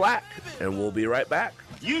I'm Mr. Black, and we'll be right back.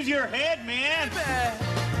 Use your head, man.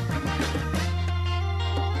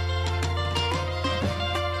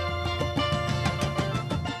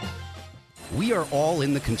 We are all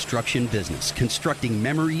in the construction business, constructing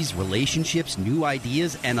memories, relationships, new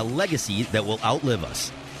ideas, and a legacy that will outlive us.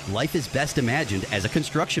 Life is best imagined as a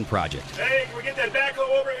construction project. Hey, can we get that backhoe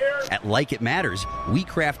over here? At Like It Matters, we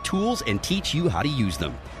craft tools and teach you how to use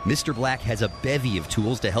them. Mr. Black has a bevy of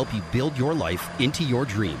tools to help you build your life into your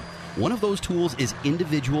dream. One of those tools is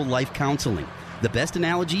individual life counseling. The best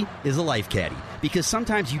analogy is a life caddy, because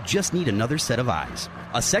sometimes you just need another set of eyes.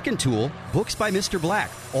 A second tool, Books by Mr. Black,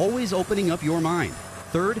 always opening up your mind.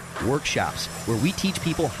 Third, workshops, where we teach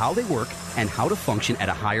people how they work and how to function at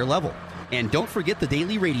a higher level. And don't forget the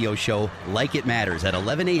daily radio show, Like It Matters, at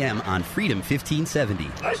 11 a.m. on Freedom 1570.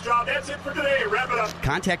 Nice job. That's it for today. Wrap it up.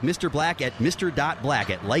 Contact Mr. Black at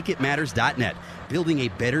mr.black@likeitmatters.net. Building a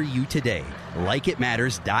better you today.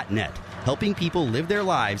 Likeitmatters.net. Helping people live their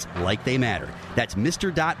lives like they matter. That's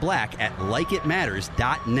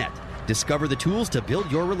mr.black@likeitmatters.net. Discover the tools to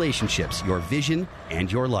build your relationships, your vision,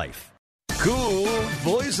 and your life. Cool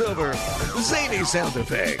voiceover. Zany sound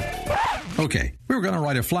effect. Okay, we were going to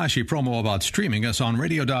write a flashy promo about streaming us on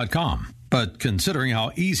radio.com. But considering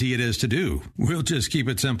how easy it is to do, we'll just keep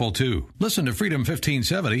it simple too. Listen to Freedom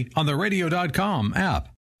 1570 on the radio.com app.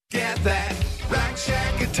 Get that Rack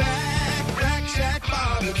Shack attack, Rack Shack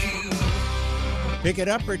barbecue. Pick it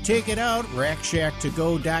up or take it out,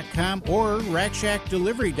 RackShackToGo.com or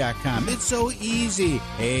RackShackDelivery.com. It's so easy.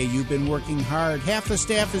 Hey, you've been working hard. Half the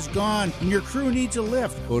staff is gone, and your crew needs a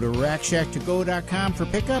lift. Go to RackShackToGo.com for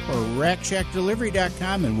pickup or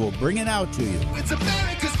RackShackDelivery.com, and we'll bring it out to you. It's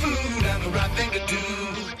America's food and the right thing to do.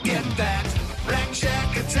 Get that Rack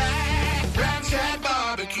Shack attack, Rack Shack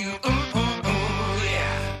barbecue.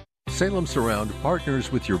 Yeah. Salem Surround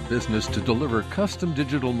partners with your business to deliver custom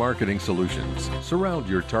digital marketing solutions. Surround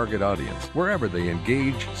your target audience wherever they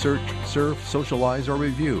engage, search, surf, socialize, or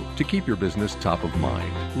review to keep your business top of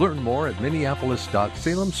mind. Learn more at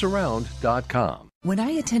minneapolis.salemsurround.com. When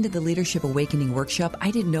I attended the Leadership Awakening workshop,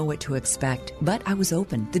 I didn't know what to expect, but I was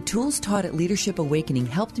open. The tools taught at Leadership Awakening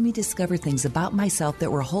helped me discover things about myself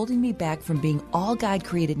that were holding me back from being all God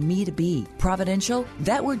created me to be. Providential?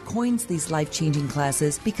 That word coins these life-changing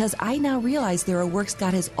classes because I now realize there are works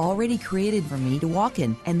God has already created for me to walk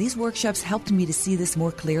in, and these workshops helped me to see this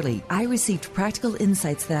more clearly. I received practical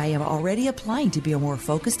insights that I am already applying to be a more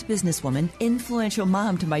focused businesswoman, influential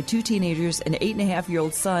mom to my 2 teenagers, an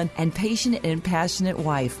 8.5-year-old son, and patient and passionate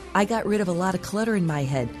wife. I got rid of a lot of clutter in my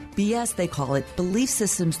head. BS, they call it, belief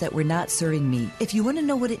systems that were not serving me. If you want to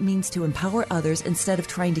know what it means to empower others instead of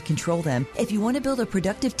trying to control them, if you want to build a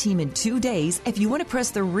productive team in 2 days, if you want to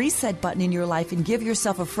press the reset button in your life and give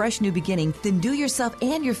yourself a fresh new beginning, then do yourself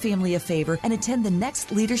and your family a favor and attend the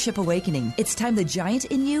next Leadership Awakening. It's time the giant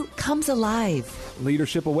in you comes alive.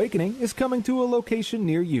 Leadership Awakening is coming to a location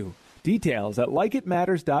near you. Details at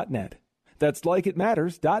likeitmatters.net. That's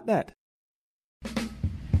likeitmatters.net.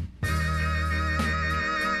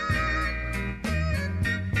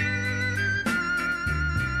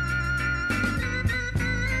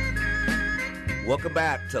 Welcome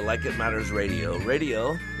back to Like It Matters Radio.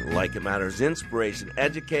 Radio, like it matters, inspiration,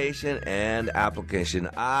 education, and application.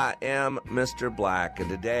 I am Mr. Black, and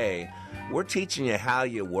today we're teaching you how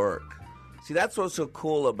you work. See, that's what's so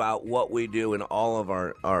cool about what we do and all of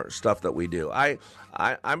our stuff that we do. I'm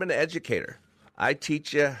an educator. I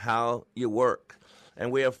teach you how you work.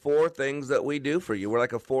 And we have 4 things that we do for you. We're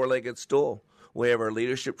like a 4-legged stool. We have our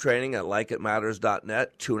leadership training at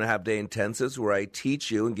likeitmatters.net, 2.5-day intensives where I teach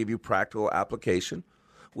you and give you practical application.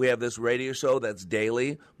 We have this radio show that's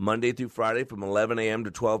daily, Monday through Friday from 11 a.m.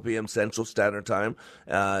 to 12 p.m. Central Standard Time,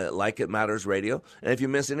 Like It Matters Radio. And if you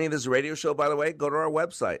miss any of this radio show, by the way, go to our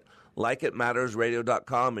website,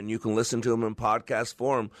 likeitmattersradio.com, and you can listen to them in podcast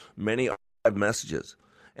form, many archive messages.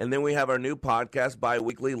 And then we have our new podcast,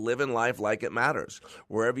 bi-weekly, Living Life Like It Matters.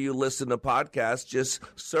 Wherever you listen to podcasts, just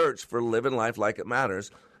search for Living Life Like It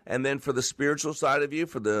Matters. And then for the spiritual side of you,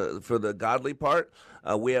 for the godly part,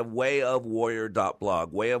 we have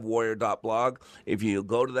wayofwarrior.blog. Wayofwarrior.blog. If you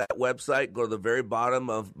go to that website, go to the very bottom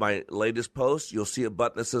of my latest post, you'll see a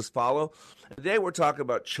button that says follow. Today we're talking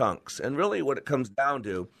about chunks. And really what it comes down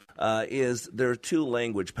to is there are 2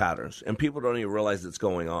 language patterns, and people don't even realize it's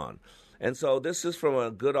going on. And so this is from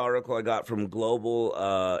a good article I got from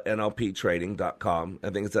globalnlptrading.com. I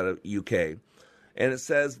think it's out of UK. And it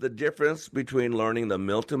says the difference between learning the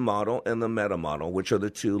Milton model and the meta model, which are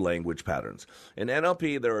the 2 language patterns. In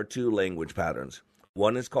NLP, there are 2 language patterns.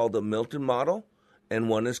 One is called the Milton model, and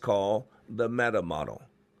one is called the meta model.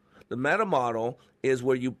 The meta model is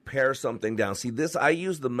where you pare something down. See, I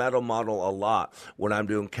use the meta model a lot when I'm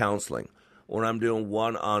doing counseling, when I'm doing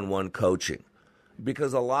one-on-one coaching.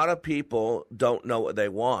 because a lot of people don't know what they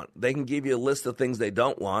want. They can give you a list of things they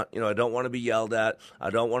don't want. You know, I don't want to be yelled at. I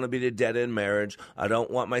don't want to be in a dead-end marriage. I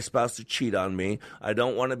don't want my spouse to cheat on me. I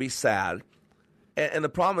don't want to be sad. And the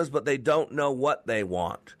problem is, but they don't know what they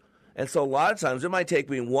want. And so a lot of times it might take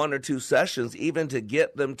me 1 or 2 sessions even to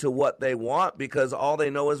get them to what they want, because all they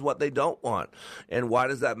know is what they don't want. And why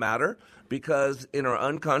does that matter? Because in our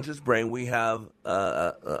unconscious brain, we have,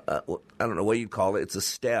 I don't know what you'd call it, it's a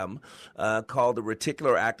stem called the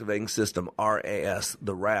reticular activating system, RAS,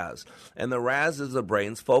 the RAS. And the RAS is the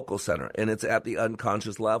brain's focal center, and it's at the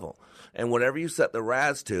unconscious level. And whatever you set the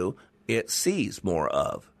RAS to, it sees more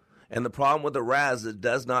of. And the problem with the RAS is it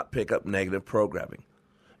does not pick up negative programming.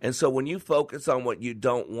 And so when you focus on what you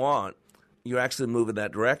don't want, you actually move in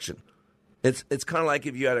that direction. It's kind of like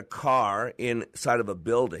if you had a car inside of a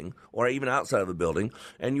building or even outside of a building,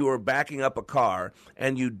 and you were backing up a car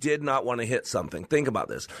and you did not want to hit something. Think about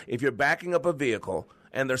this. If you're backing up a vehicle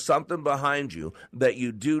and there's something behind you that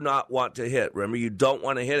you do not want to hit, remember, you don't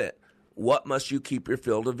want to hit it, what must you keep your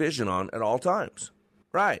field of vision on at all times?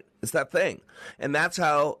 Right. It's that thing. And that's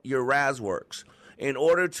how your RAS works. In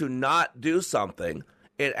order to not do something,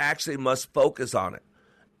 it actually must focus on it.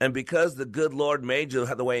 And because the good Lord made you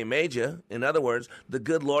the way he made you, in other words, the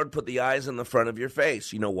good Lord put the eyes in the front of your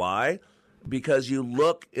face. You know why? Because you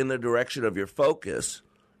look in the direction of your focus,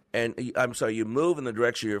 you move in the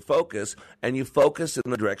direction of your focus, and you focus in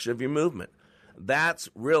the direction of your movement. That's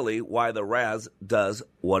really why the RAS does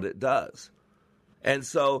what it does. And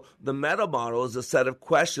so the meta model is a set of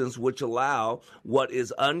questions which allow what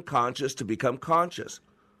is unconscious to become conscious.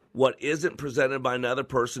 What isn't presented by another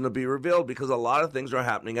person to be revealed, because a lot of things are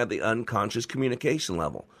happening at the unconscious communication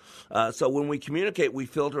level. So when we communicate, we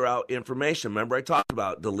filter out information. Remember, I talked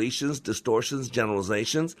about deletions, distortions,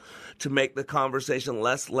 generalizations to make the conversation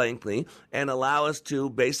less lengthy and allow us to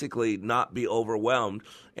basically not be overwhelmed,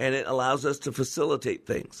 and it allows us to facilitate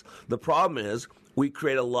things. The problem is we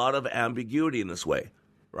create a lot of ambiguity in this way,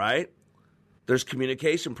 right? There's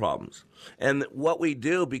communication problems. And what we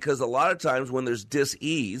do, because a lot of times when there's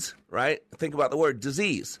dis-ease, right? Think about the word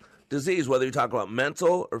disease. Disease, whether you talk about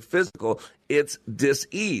mental or physical, it's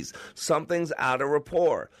dis-ease. Something's out of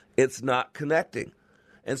rapport. It's not connecting.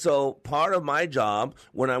 And so part of my job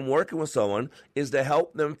when I'm working with someone is to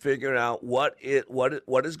help them figure out what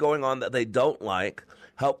is going on that they don't like,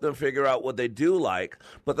 help them figure out what they do like.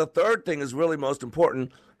 But the third thing is really most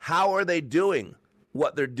important. How are they doing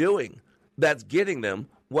what they're doing that's getting them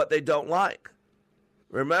what they don't like?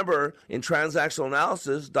 Remember, in transactional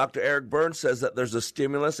analysis, Dr. Eric Berne says that there's a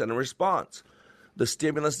stimulus and a response. The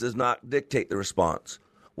stimulus does not dictate the response.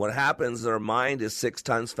 What happens is our mind is 6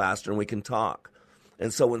 times faster and we can talk.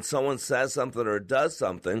 And so when someone says something or does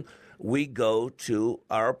something, we go to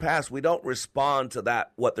our past. We don't respond to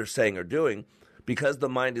that, what they're saying or doing. Because the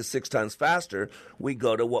mind is 6 times faster, we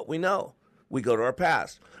go to what we know. We go to our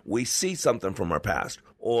past. We see something from our past,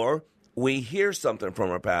 or we hear something from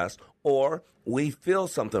our past, or we feel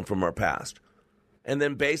something from our past. And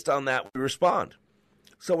then based on that, we respond.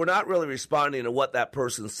 So we're not really responding to what that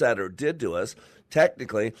person said or did to us.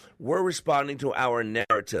 Technically, we're responding to our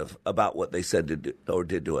narrative about what they said or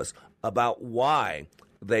did to us, about why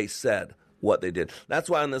they said what they did. That's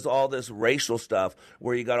why there's all this racial stuff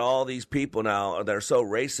where you got all these people now that are so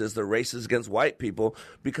racist. They're racist against white people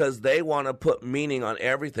because they want to put meaning on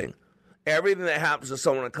everything. Everything that happens to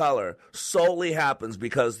someone of color solely happens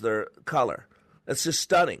because they're color. It's just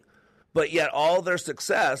stunning. But yet all their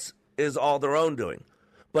success is all their own doing.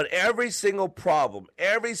 But every single problem,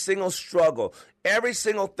 every single struggle, every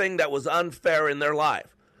single thing that was unfair in their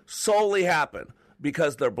life solely happened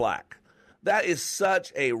because they're black. That is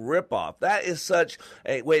such a ripoff. That is such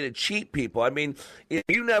a way to cheat people. I mean, if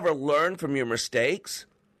you never learn from your mistakes,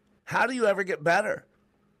 how do you ever get better?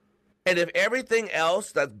 And if everything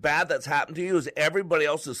else that's bad that's happened to you is everybody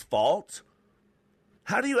else's fault,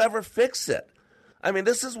 how do you ever fix it? I mean,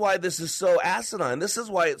 this is why this is so asinine. This is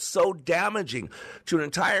why it's so damaging to an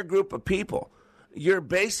entire group of people. You're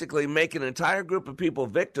basically making an entire group of people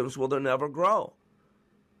victims where they'll never grow.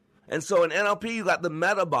 And so in NLP, you got the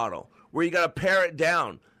meta model, where you got to pare it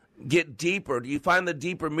down, get deeper. Do you find the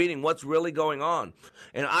deeper meaning? What's really going on?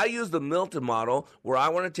 And I use the Milton model, where I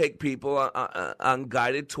want to take people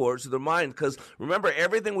guided towards their mind. Because remember,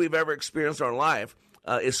 everything we've ever experienced in our life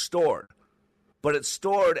is stored. But it's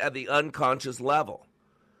stored at the unconscious level.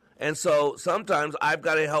 And so sometimes I've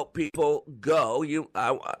got to help people go.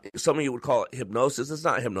 Some of you would call it hypnosis. It's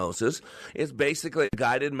not hypnosis. It's basically a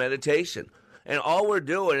guided meditation. And all we're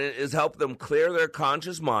doing is help them clear their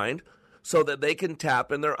conscious mind so that they can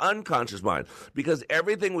tap in their unconscious mind. Because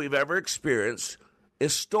everything we've ever experienced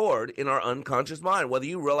is stored in our unconscious mind. Whether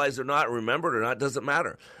you realize it or not, remember it or not, doesn't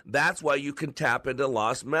matter. That's why you can tap into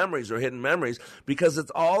lost memories or hidden memories, because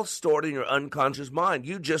it's all stored in your unconscious mind.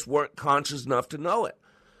 You just weren't conscious enough to know it.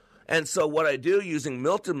 And so what I do using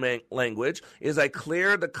Milton language is I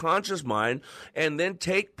clear the conscious mind and then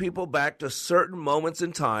take people back to certain moments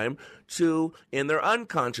in time in their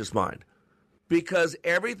unconscious mind. Because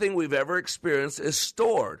everything we've ever experienced is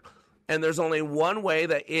stored. And there's only one way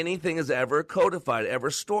that anything is ever codified, ever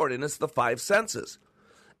stored, and it's the five senses.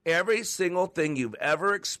 Every single thing you've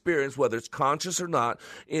ever experienced, whether it's conscious or not,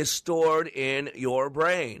 is stored in your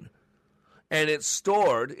brain. And it's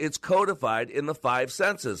stored, it's codified in the five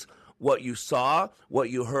senses. What you saw, what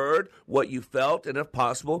you heard, what you felt, and if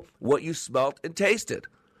possible, what you smelt and tasted.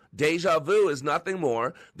 Deja vu is nothing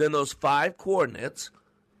more than those 5 coordinates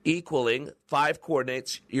equaling 5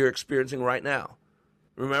 coordinates you're experiencing right now.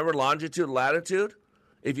 Remember longitude, latitude?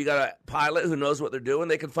 If you got a pilot who knows what they're doing,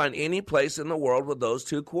 they can find any place in the world with those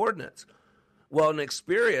 2 coordinates. Well, in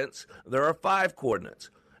experience, there are 5 coordinates.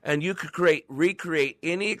 And you could recreate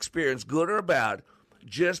any experience, good or bad,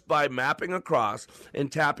 just by mapping across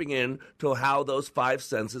and tapping in to how those 5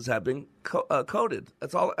 senses have been coded.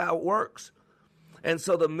 That's all how it works. And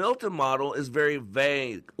so the Milton model is very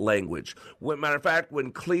vague language. Matter of fact,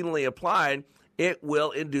 when cleanly applied, it will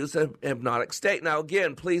induce a hypnotic state. Now,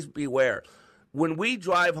 again, please beware. When we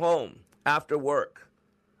drive home after work,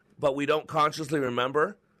 but we don't consciously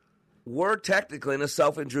remember, we're technically in a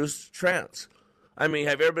self-induced trance. I mean,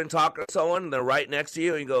 have you ever been talking to someone and they're right next to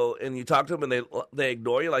you and you talk to them and they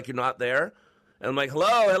ignore you like you're not there? And I'm like,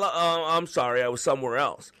 hello, I'm sorry, I was somewhere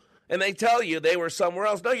else. And they tell you they were somewhere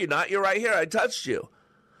else. No, you're not. You're right here. I touched you.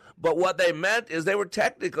 But what they meant is they were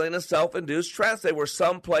technically in a self-induced trance. They were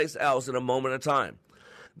someplace else in a moment of time.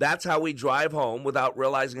 That's how we drive home without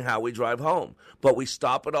realizing how we drive home. But we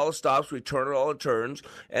stop at all the stops, we turn at all the turns,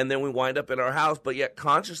 and then we wind up in our house. But yet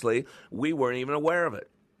consciously, we weren't even aware of it.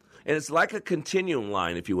 And it's like a continuum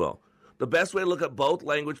line, if you will. The best way to look at both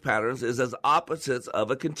language patterns is as opposites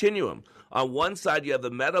of a continuum. On one side, you have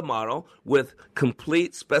the meta model with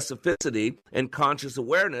complete specificity and conscious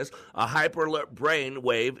awareness. A hyper-alert brain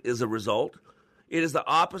wave is a result. It is the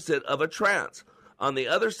opposite of a trance. On the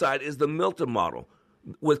other side is the Milton model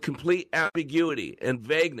with complete ambiguity and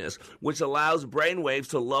vagueness, which allows brain waves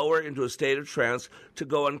to lower into a state of trance to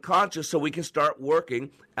go unconscious so we can start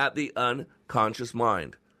working at the unconscious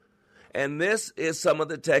mind. And this is some of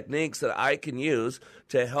the techniques that I can use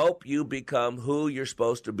to help you become who you're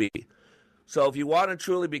supposed to be. So if you want to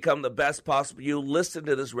truly become the best possible you, listen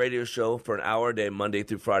to this radio show for an hour a day, Monday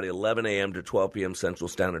through Friday, 11 a.m. to 12 p.m. Central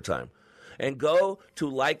Standard Time. And go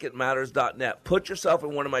to likeitmatters.net. Put yourself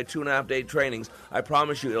in one of my 2.5-day trainings. I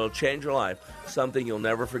promise you it'll change your life, something you'll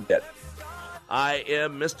never forget. I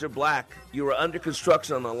am Mr. Black. You are under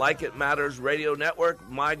construction on the Like It Matters radio network.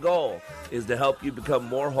 My goal is to help you become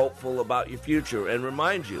more hopeful about your future and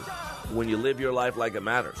remind you, when you live your life like it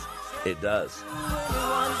matters, it does.